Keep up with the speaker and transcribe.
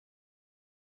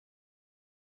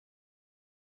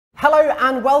Hello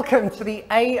and welcome to the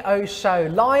AO show,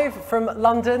 live from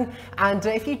London. And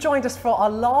if you joined us for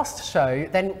our last show,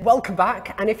 then welcome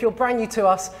back. And if you're brand new to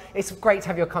us, it's great to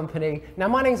have your company. Now,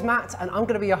 my name's Matt and I'm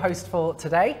going to be your host for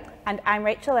today. And I'm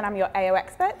Rachel and I'm your AO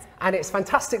expert. And it's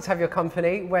fantastic to have your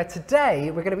company, where today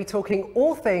we're going to be talking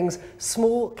all things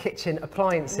small kitchen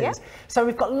appliances. Yeah. So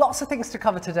we've got lots of things to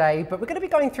cover today, but we're going to be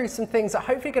going through some things that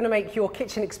hopefully are going to make your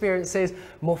kitchen experiences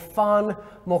more fun,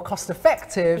 more cost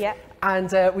effective. Yeah.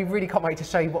 And we really can't wait to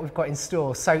show you what we've got in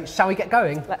store. So shall we get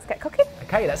going? Let's get cooking.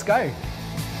 Okay, let's go.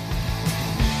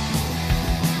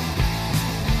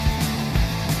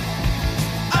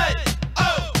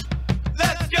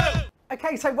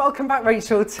 Okay, so welcome back,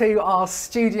 Rachel, to our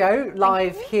studio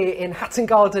live here in Hatton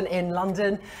Garden in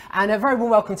London, and a very warm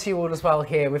welcome to you all as well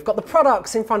here. We've got the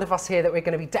products in front of us here that we're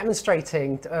going to be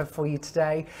demonstrating for you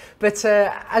today. But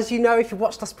as you know, if you've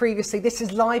watched us previously, this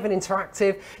is live and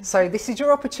interactive, so this is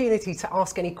your opportunity to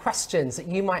ask any questions that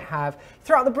you might have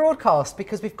throughout the broadcast,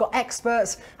 because we've got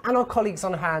experts and our colleagues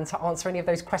on hand to answer any of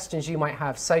those questions you might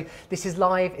have. So this is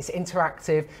live, it's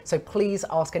interactive, so please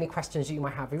ask any questions you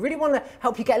might have. We really want to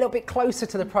help you get a little bit closer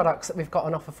to the products that we've got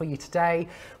on offer for you today.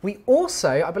 We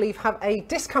also, I believe, have a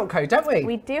discount code, don't we?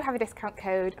 We do have a discount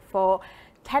code for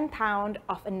 £10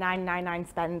 off a £9.99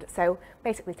 spend. So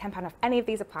basically £10 off any of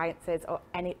these appliances or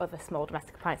any other small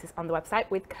domestic appliances on the website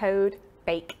with code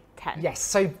BAKE10. Yes,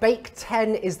 so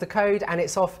BAKE10 is the code and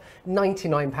it's off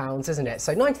 £99, isn't it?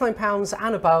 So £99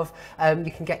 and above,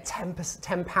 you can get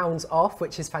 £10 off,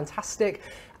 which is fantastic.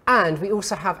 And we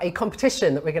also have a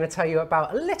competition that we're going to tell you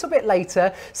about a little bit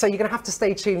later, so you're going to have to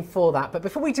stay tuned for that. But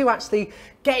before we do actually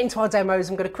get into our demos,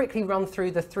 I'm going to quickly run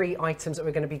through the three items that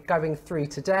we're going to be going through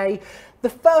today. The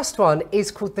first one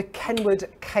is called the Kenwood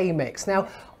K-Mix. Now,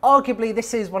 arguably,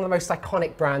 this is one of the most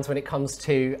iconic brands when it comes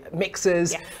to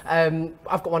mixers. Yes.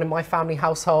 I've got one in my family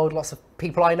household. Lots of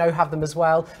people I know have them as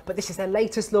well. But this is their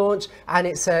latest launch, and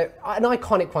it's an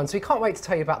iconic one. So we can't wait to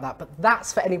tell you about that. But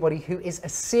that's for anybody who is a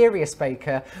serious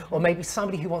baker, or maybe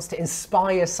somebody who wants to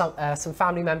inspire some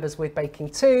family members with baking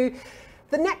too.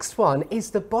 The next one is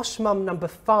the Bosch Mum number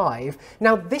 5.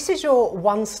 Now, this is your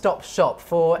one-stop shop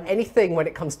for anything when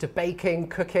it comes to baking,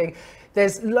 cooking.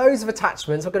 There's loads of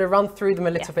attachments. I'm going to run through them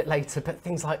a little bit later, but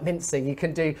things like mincing, you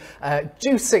can do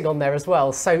juicing on there as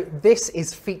well. So this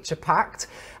is feature packed.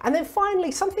 And then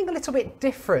finally, something a little bit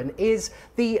different is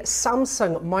the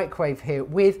Samsung microwave here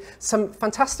with some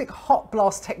fantastic hot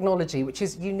blast technology, which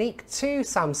is unique to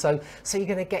Samsung. So you're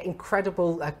going to get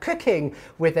incredible cooking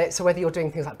with it. So whether you're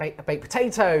doing things like baked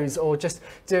potatoes or just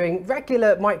doing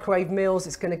regular microwave meals,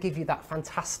 it's going to give you that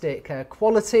fantastic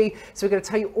quality. So we're going to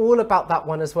tell you all about that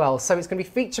one as well. So it's going to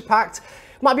be feature packed.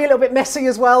 Might be a little bit messy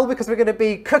as well, because we're going to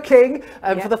be cooking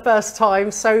for the first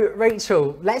time. So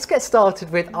Rachel, let's get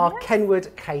started with our Kenwood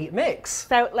K-Mix.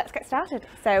 So let's get started.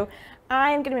 So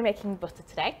I'm going to be making butter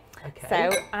today. Okay.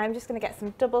 So I'm just going to get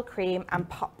some double cream and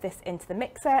pop this into the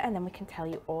mixer, and then we can tell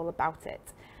you all about it.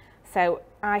 So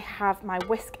I have my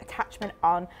whisk attachment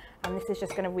on, and this is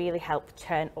just going to really help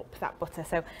churn up that butter.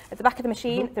 So at the back of the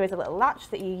machine, there is a little latch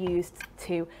that you use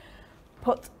to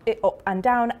put it up and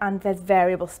down, and there's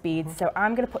variable speeds. So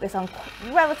I'm going to put this on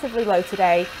relatively low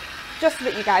today, just so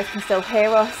that you guys can still hear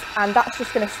us, and that's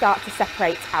just going to start to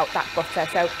separate out that butter.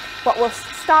 So what we'll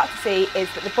start to see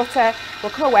is that the butter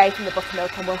will come away from the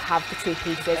buttermilk and we'll have the two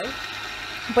pieces. Okay.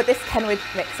 But this Kenwood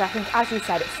mixer, I think, as you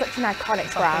said, it's such an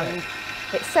iconic brand.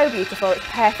 It's so beautiful, it's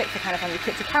perfect for kind of on your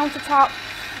kitchen countertop,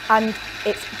 and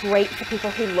it's great for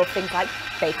people who love things like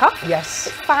bake-off. Yes.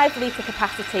 It's 5 litre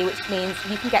capacity, which means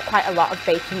you can get quite a lot of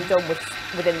baking done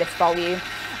within this volume.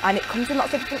 And it comes in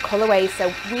lots of different colourways.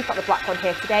 So we've got the black one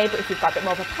here today, but if you've got a bit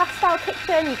more of a pastel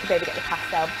kitchen, you can maybe get the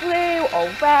pastel blue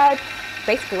or red,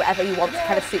 basically whatever you want to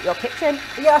kind of suit your kitchen.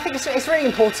 Yeah, I think it's really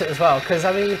important as well, because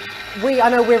I mean, I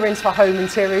know we're into our home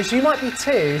interiors, you might be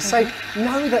too, so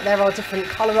know that there are different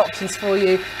colour options for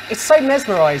you. It's so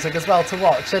mesmerising as well to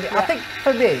watch, and I think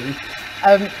for me,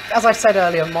 as I said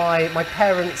earlier, my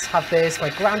parents have this,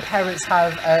 my grandparents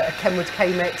have a Kenwood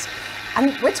K-Mix,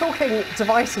 and we're talking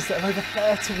devices that are over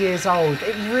 30 years old.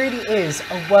 It really is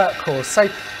a workhorse. So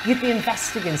you'd be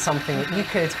investing in something that you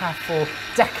could have for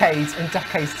decades and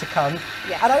decades to come.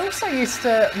 Yes. And I also used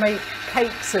to make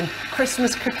cakes and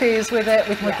Christmas cookies with it,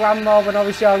 with my grandma when I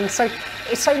was young. So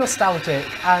it's so nostalgic.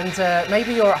 And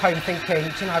maybe you're at home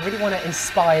thinking, you know, I really want to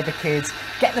inspire the kids,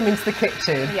 get them into the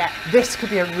kitchen. Yeah. This could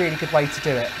be a really good way to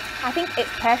do it. I think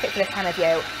it's perfect for this time of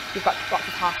year. You've got lots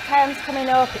of half terms coming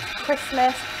up, it's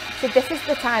Christmas. So this is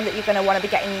the time that you're going to want to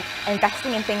be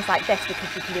investing in things like this,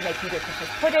 because you can be making your Christmas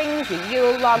puddings, your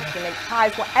Yule logs, your mince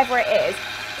pies, whatever it is.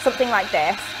 Something like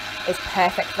this is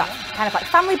perfect for that kind of like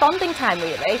family bonding time,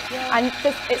 really. Yeah. And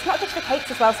it's not just for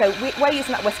cakes as well. So we're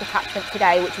using that whisk attachment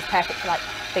today, which is perfect for like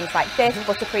things like this,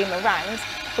 buttercream meringues.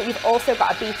 But you've also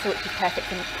got a beater, which is perfect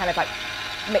for kind of like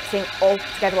mixing all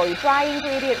together all your dry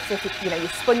ingredients, so if you know, your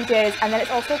sponges, and then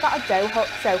it's also got a dough hook.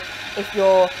 So if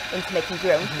you're into making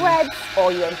your own breads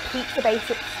or your own pizza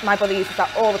basics, my brother uses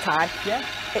that all the time. Yeah.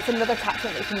 It's another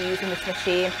attachment that you can use in this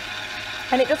machine.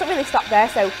 And it doesn't really stop there,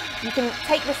 so you can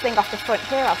take this thing off the front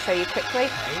here, I'll show you quickly,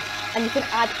 and you can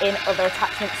add in other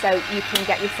attachments. So you can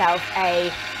get yourself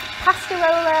a pasta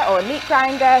roller or a meat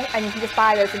grinder, and you can just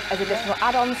buy those as additional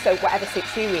add-ons, so whatever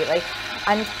suits you really.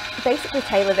 And basically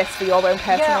tailor this for your own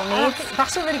personal needs.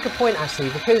 That's a really good point actually,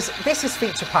 because this is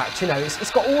feature packed, you know,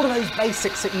 it's got all of those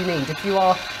basics that you need if you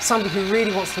are somebody who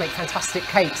really wants to make fantastic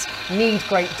cakes, need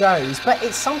great doughs, but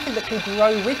it's something that can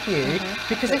grow with you,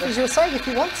 because if, as you were saying, if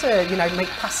you want to, you know, make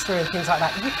pasta and things like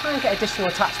that, you can get additional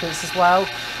attachments as well.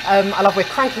 I love we're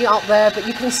cranking it up there, but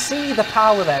you can see the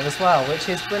power there as well, which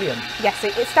is brilliant. Yes,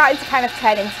 it's starting to kind of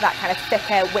turn into that kind of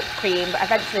thicker whipped cream, but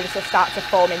eventually this will start to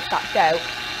form into that dough.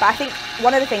 But I think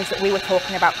one of the things that we were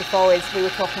talking about before is we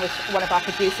were talking with one of our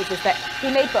producers is that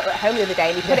he made butter at home the other day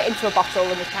and he put it into a bottle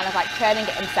and was kind of like churning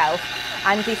it himself.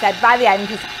 And he said by the end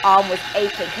his arm was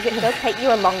aching because it does take you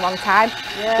a long, long time.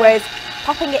 Whereas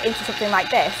popping it into something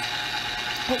like this,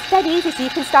 it's dead easy. So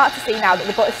you can start to see now that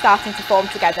the butter's starting to form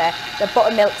together, the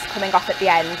buttermilk's coming off at the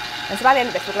end. And so by the end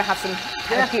of this, we're going to have some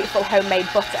kind of beautiful homemade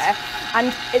butter.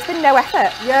 And it's been no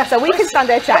effort. Yeah. So we can stand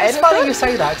there chatting. It's funny you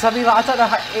say that, because I mean, like, I don't know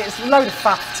how, it's a load of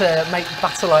faff to make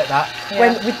butter like that. Yeah.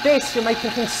 When with this, you're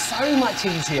making things so much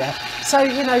easier. So,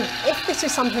 you know, if this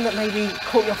is something that maybe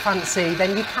caught your fancy,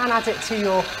 then you can add it to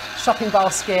your shopping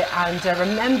basket, and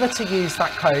remember to use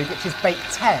that code, which is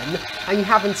BAKE10, and you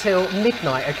have until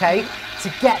midnight, okay, to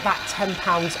get that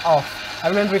 £10 off.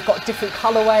 And remember, we've got different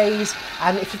colourways,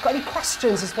 and if you've got any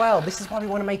questions as well, this is why we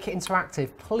want to make it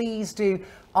interactive. Please do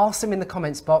ask them in the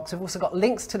comments box. We've also got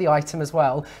links to the item as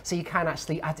well, so you can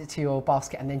actually add it to your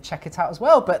basket and then check it out as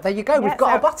well. But there you go, we've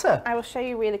got our butter. I will show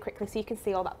you really quickly so you can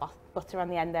see all that butter on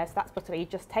the end there. So that's butter. You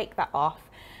just take that off.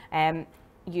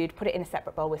 You'd put it in a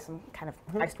separate bowl with some kind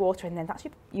of iced water, and then that's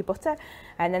your butter.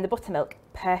 And then the buttermilk,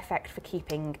 perfect for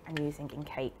keeping and using in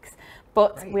cakes.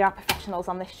 But we are professionals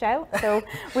on this show, so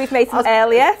we've made some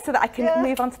earlier so that I can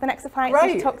move on to the next appliance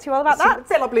and talk to you all about that. A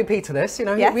bit like Blue Peter this, you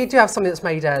know, we do have something that's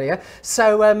made earlier.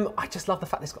 So I just love the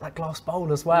fact that it's got that glass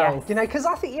bowl as well, you know, because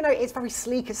I think, you know, it's very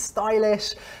sleek, it's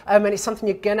stylish, and it's something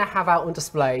you're going to have out on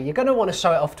display. You're going to want to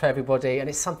show it off to everybody, and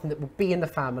it's something that will be in the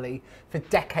family for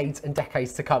decades and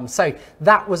decades to come. So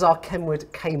that was our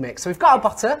Kenwood K-Mix. So we've got our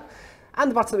butter and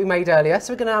the butter that we made earlier.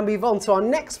 So we're going to now move on to our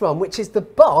next one, which is the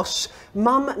Bosch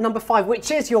Mum No. 5,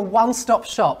 which is your one-stop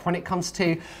shop when it comes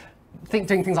to doing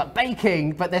things like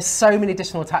baking, but there's so many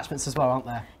additional attachments as well, aren't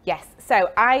there? Yes, so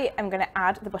I am going to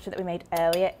add the butter that we made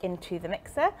earlier into the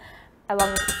mixer,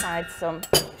 alongside some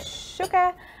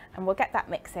sugar, and we'll get that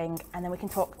mixing, and then we can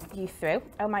talk you through.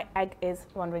 Oh, my egg is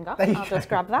wandering off. I'll just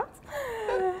grab that.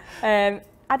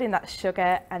 Add in that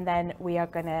sugar, and then we are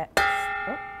going to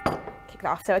kick that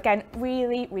off. So again,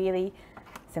 really, really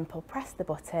simple. Press the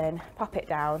button, pop it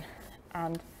down,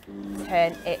 and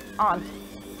turn it on.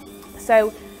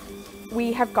 So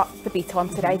we have got the beater on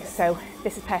today, so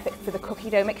this is perfect for the cookie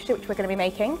dough mixture, which we're going to be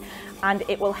making, and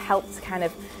it will help to kind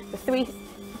of, the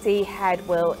 3D head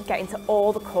will get into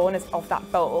all the corners of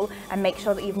that bowl and make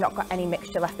sure that you've not got any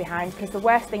mixture left behind, because the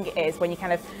worst thing it is when you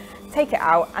kind of take it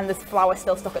out and there's flour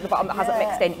still stuck at the bottom that hasn't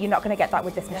mixed in. You're not going to get that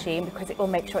with this machine, because it will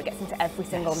make sure it gets into every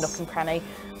single nook and cranny.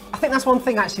 I think that's one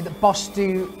thing actually that Bosch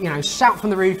do, you know, shout from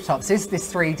the rooftops, is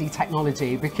this 3D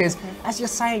technology, because as you're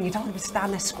saying, you don't want to be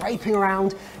standing there scraping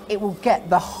around. It will get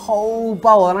the whole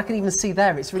bowl, and I can even see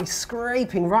there, it's really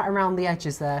scraping right around the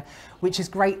edges there, which is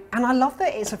great. And I love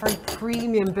that it's a very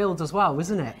premium build as well,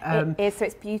 isn't it? It is, so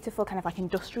it's beautiful, kind of like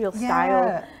industrial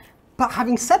style. But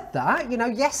having said that, you know,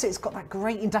 yes, it's got that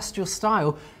great industrial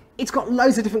style. It's got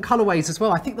loads of different colourways as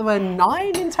well. I think there were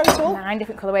 9 in total. 9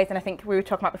 different colourways, and I think we were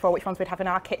talking about before which ones we'd have in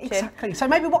our kitchen. Exactly. So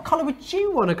maybe what colour would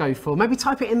you want to go for? Maybe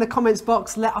type it in the comments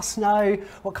box. Let us know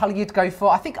what colour you'd go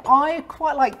for. I think I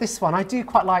quite like this one. I do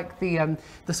quite like the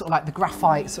sort of like the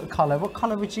graphite sort of colour. What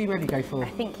colour would you really go for? I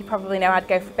think you probably know I'd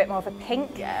go for a bit more of a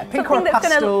pink. Yeah, pink or a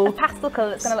pastel. A pastel colour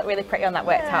that's going to look really pretty on that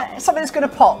worktop. Something that's going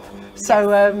to pop.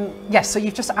 So yes, so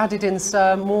you've just added in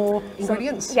some more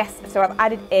ingredients? Yes, so I've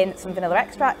added in some vanilla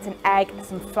extract to an egg,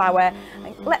 some flour,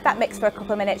 and let that mix for a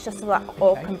couple of minutes just so that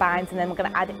all combines, and then we're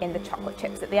going to add in the chocolate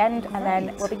chips at the end, and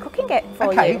then we'll be cooking it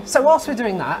for you. So whilst we're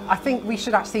doing that, I think we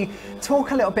should actually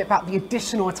talk a little bit about the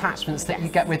additional attachments that you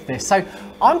get with this. So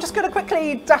I'm just going to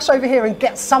quickly dash over here and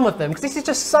get some of them, because this is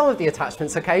just some of the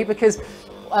attachments, okay? Because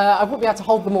I wouldn't be able to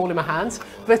hold them all in my hands,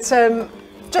 but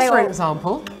just for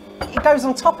example, it goes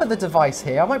on top of the device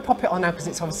here. I won't pop it on now because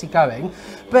it's obviously going,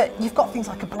 but you've got things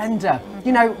like a blender.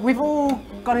 You know, we've all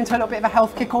gone into a little bit of a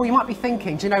health kick, or you might be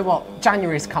thinking, do you know what,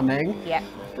 January's coming. Yeah.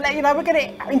 You know, we're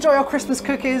going to enjoy our Christmas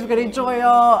cookies, we're going to enjoy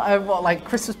our like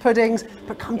Christmas puddings,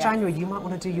 but come January you might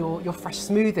want to do your fresh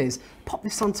smoothies. Pop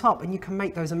this on top and you can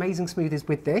make those amazing smoothies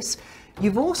with this.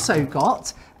 You've also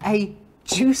got a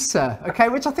juicer, okay,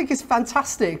 which I think is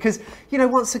fantastic because, you know,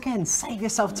 once again, save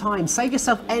yourself time, save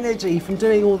yourself energy from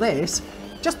doing all this.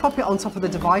 Just pop it on top of the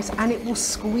device and it will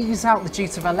squeeze out the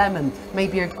juice of a lemon,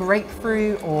 maybe a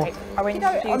grapefruit or orange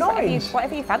juice,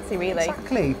 whatever you fancy, really.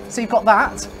 Exactly. So you've got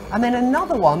that, and then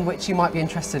another one which you might be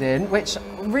interested in, which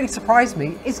really surprised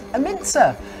me, is a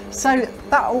mincer. So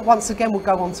that all, once again, will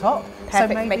go on top. Perfect so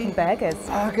maybe for making burgers.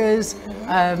 Burgers,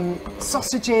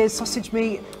 sausages, sausage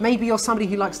meat. Maybe you're somebody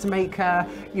who likes to make,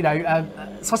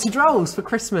 sausage rolls for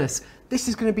Christmas. This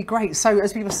is going to be great. So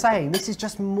as we were saying, this is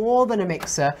just more than a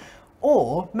mixer.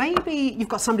 Or maybe you've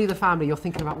got somebody in the family, you're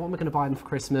thinking about what am I going to buy them for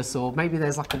Christmas, or maybe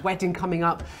there's like a wedding coming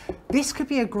up. This could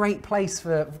be a great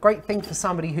great thing for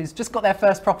somebody who's just got their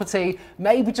first property,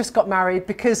 maybe just got married,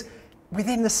 because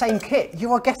within the same kit,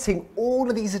 you are getting all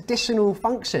of these additional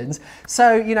functions.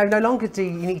 So, you know, no longer do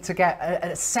you need to get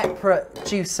a separate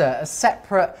juicer, a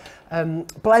separate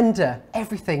blender.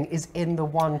 Everything is in the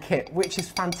one kit, which is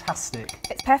fantastic.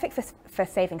 It's perfect for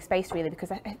saving space, really,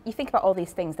 because you think about all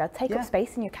these things, they'll take up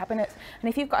space in your cabinet. And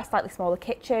if you've got a slightly smaller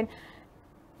kitchen,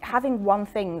 having one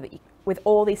thing that with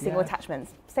all these single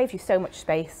attachments saves you so much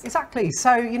space. Exactly.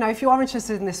 So, you know, if you are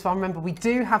interested in this one, remember we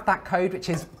do have that code, which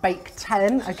is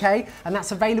BAKE10, okay? And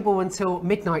that's available until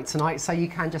midnight tonight. So you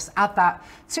can just add that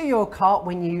to your cart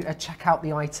when you check out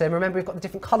the item. Remember, we've got the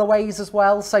different colorways as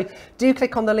well. So do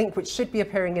click on the link, which should be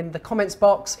appearing in the comments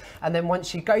box. And then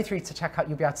once you go through to checkout,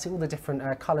 you'll be able to see all the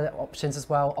different color options as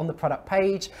well on the product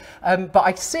page. But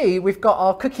I see we've got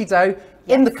our cookie dough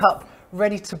in the cup,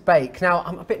 ready to bake. Now,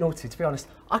 I'm a bit naughty, to be honest.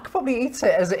 I could probably eat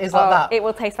it as it is like that. It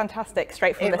will taste fantastic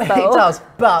straight from the bowl. It does,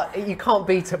 but you can't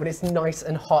beat it when it's nice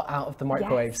and hot out of the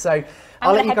microwave. So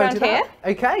I'll let you go and do that.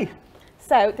 Okay.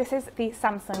 So this is the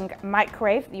Samsung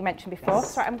microwave that you mentioned before.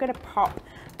 So I'm going to pop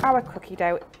our cookie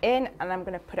dough in and I'm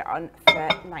going to put it on for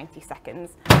 90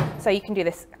 seconds. So you can do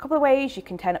this a couple of ways. You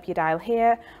can turn up your dial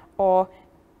here, or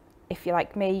if you're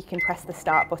like me, you can press the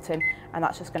start button and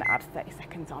that's just going to add 30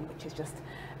 seconds on, which is just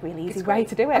a really easy way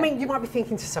to do it. I mean, you might be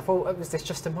thinking to yourself, well, was this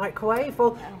just a microwave?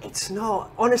 Well, it's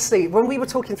not. Honestly, when we were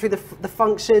talking through the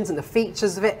functions and the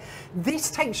features of it,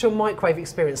 this takes your microwave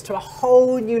experience to a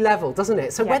whole new level, doesn't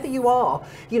it? So whether you are,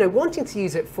 you know, wanting to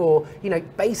use it for, you know,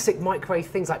 basic microwave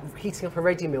things like heating up a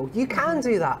ready meal, you can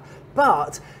do that.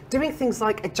 But doing things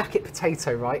like a jacket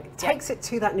potato, right, takes it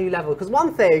to that new level. Because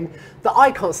one thing that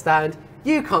I can't stand,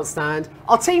 you can't stand,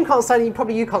 our team can't stand, and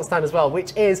probably you can't stand as well,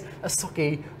 which is a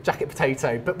soggy jacket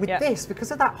potato. But with this, because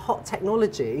of that hot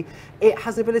technology, it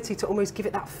has the ability to almost give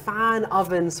it that fan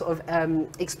oven sort of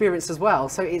experience as well.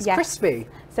 So it's crispy.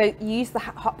 So you use the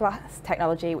hot blast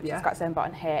technology, which has got its own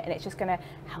button here, and it's just going to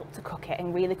help to cook it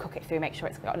and really cook it through, make sure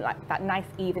it's got like that nice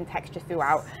even texture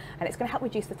throughout, and it's going to help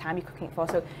reduce the time you're cooking it for.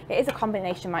 So it is a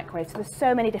combination microwave, so there's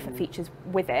so many different features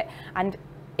with it, and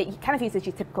it kind of uses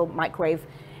your typical microwave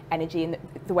energy in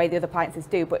the way the other appliances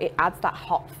do, but it adds that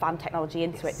hot fan technology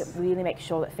into it that really makes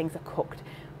sure that things are cooked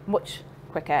much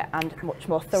quicker and much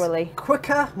more thoroughly.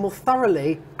 Quicker, more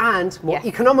thoroughly, and more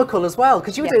economical as well,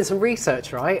 because you were doing some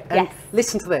research, right? And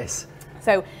listen to this.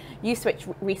 So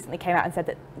Uswitch recently came out and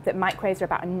said that microwaves are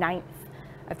about 1/9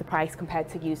 of the price compared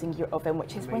to using your oven,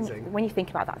 which is when you think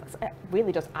about that, it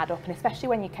really does add up, and especially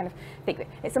when you kind of think that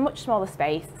it's a much smaller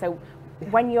space. So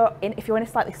when if you're in a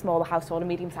slightly smaller household, a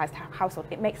medium-sized household,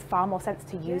 it makes far more sense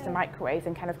to use a microwave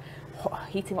than kind of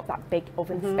heating up that big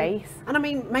oven space. And I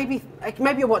mean, maybe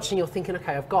you're watching, you're thinking,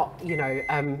 okay, I've got, you know,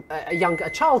 a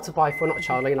child to buy for, not a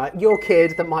child, you know, like your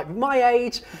kid that might be my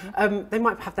age, they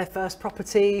might have their first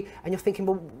property, and you're thinking,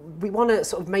 well, we want to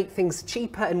sort of make things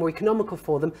cheaper and more economical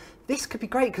for them. This could be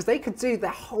great because they could do their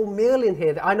whole meal in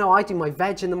here. I know I do my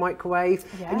veg in the microwave,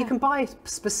 and you can buy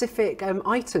specific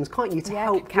items, can't you, to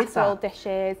help with that.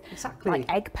 Dishes,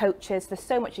 like egg poachers. There's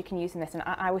so much you can use in this, and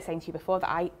I was saying to you before that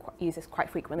I use this quite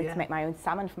frequently to make my own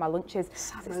salmon for my lunches.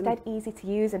 It's dead easy to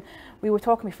use, and we were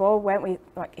talking before, weren't we?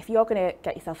 Like, if you're going to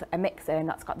get yourself a mixer and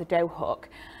that's got the dough hook,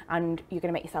 and you're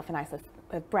going to make yourself a nice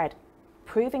of bread.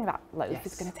 Proving that loaf Yes.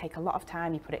 is going to take a lot of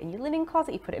time. You put it in your linen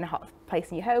closet, you put it in a hot place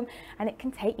in your home, and it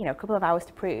can take, you know, a couple of hours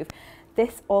to prove.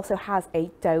 This also has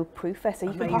a dough proofer, so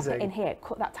you can pop it in here,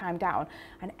 cut that time down,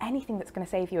 and anything that's going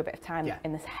to save you a bit of time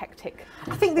in this hectic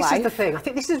I think this life. is the thing. I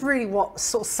think this is really what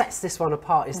sort of sets this one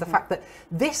apart, is the fact that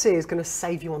this is going to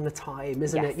save you on the time,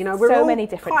 isn't it? You know, we're so all many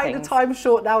different kind of things. time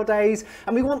short nowadays,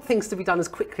 and we want things to be done as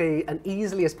quickly and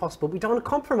easily as possible. We don't want to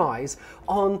compromise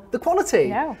on the quality.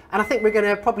 No. And I think we're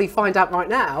going to probably find out right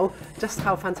now just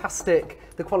how fantastic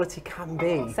the quality can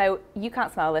be. So you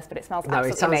can't smell this, but it smells No,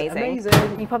 it absolutely sounds amazing.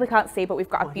 amazing. You probably can't see, but we've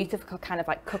got a beautiful kind of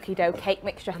like cookie dough cake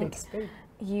mixture. I think spoon.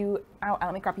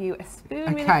 let me grab you a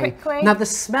spoon really Okay. quickly. Now the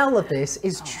smell of this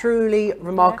is truly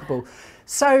remarkable.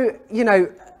 So, you know,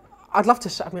 I'd love to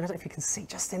show, I mean, I don't know if you can see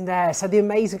just in there. So the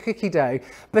amazing cookie dough.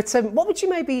 But what would you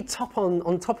maybe top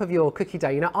on top of your cookie dough?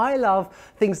 You know, I love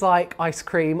things like ice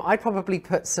cream. I'd probably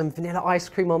put some vanilla ice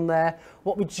cream on there.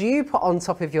 What would you put on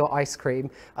top of your ice cream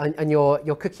and your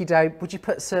cookie dough? Would you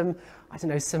put some, I don't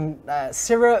know, some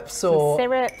syrups or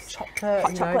chocolate?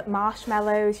 Hot chocolate,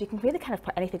 marshmallows. You can really kind of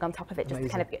put anything on top of it, just to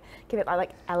kind of give it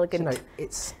like elegant. You know,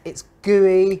 it's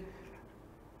gooey,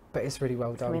 but it's really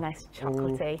well done. Really nice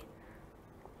chocolatey.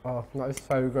 Oh, that is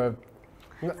so good.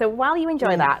 So while you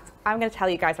enjoy that, I'm going to tell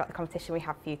you guys about the competition we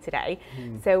have for you today.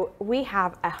 So we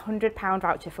have a £100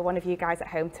 voucher for one of you guys at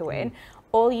home to win.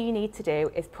 All you need to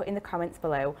do is put in the comments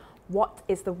below, what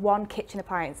is the one kitchen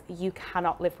appliance you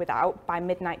cannot live without by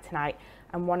midnight tonight,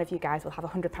 and one of you guys will have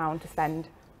 £100 to spend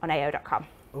on ao.com.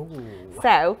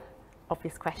 So,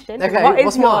 obvious question. Okay, what is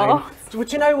what's mine? yours? Well,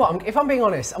 do you know what? If I'm being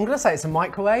honest, I'm going to say it's a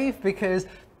microwave because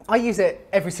I use it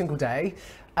every single day.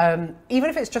 Even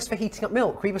if it's just for heating up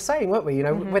milk, we were saying, weren't we? You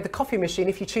know, with the coffee machine,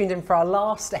 if you tuned in for our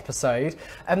last episode,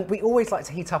 we always like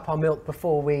to heat up our milk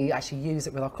before we actually use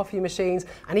it with our coffee machines.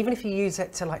 And even if you use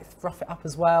it to like froth it up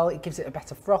as well, it gives it a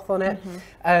better froth on it.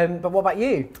 But what about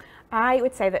you? I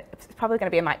would say that it's probably going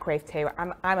to be a microwave too.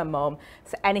 I'm a mum,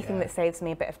 so anything that saves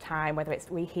me a bit of time, whether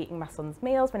it's reheating my son's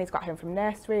meals when he's got home from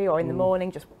nursery or in the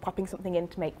morning, just popping something in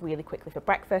to make really quickly for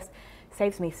breakfast,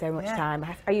 saves me so much time.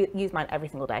 I use mine every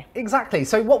single day. Exactly.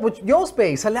 So what would yours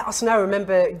be? So let us know.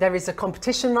 Remember, there is a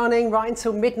competition running right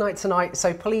until midnight tonight,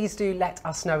 so please do let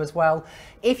us know as well.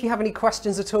 If you have any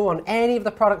questions at all on any of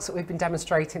the products that we've been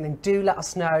demonstrating, then do let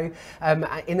us know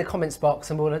in the comments box,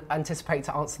 and we'll anticipate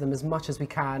to answer them as much as we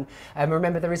can.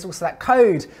 Remember, there is also that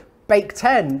code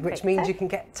BAKE10, which means you can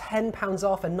get £10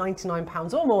 off a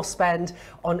 £99 or more spend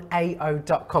on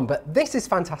ao.com. But this is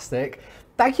fantastic.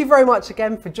 Thank you very much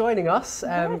again for joining us,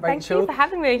 Rachel. Thank you for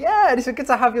having me. Yeah, it's good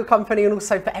to have your company, and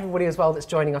also for everybody as well that's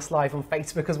joining us live on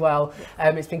Facebook as well.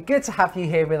 It's been good to have you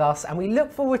here with us, and we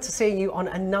look forward to seeing you on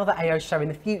another AO show in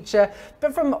the future.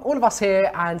 But from all of us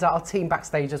here and our team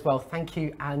backstage as well, thank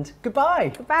you and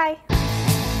goodbye. Goodbye.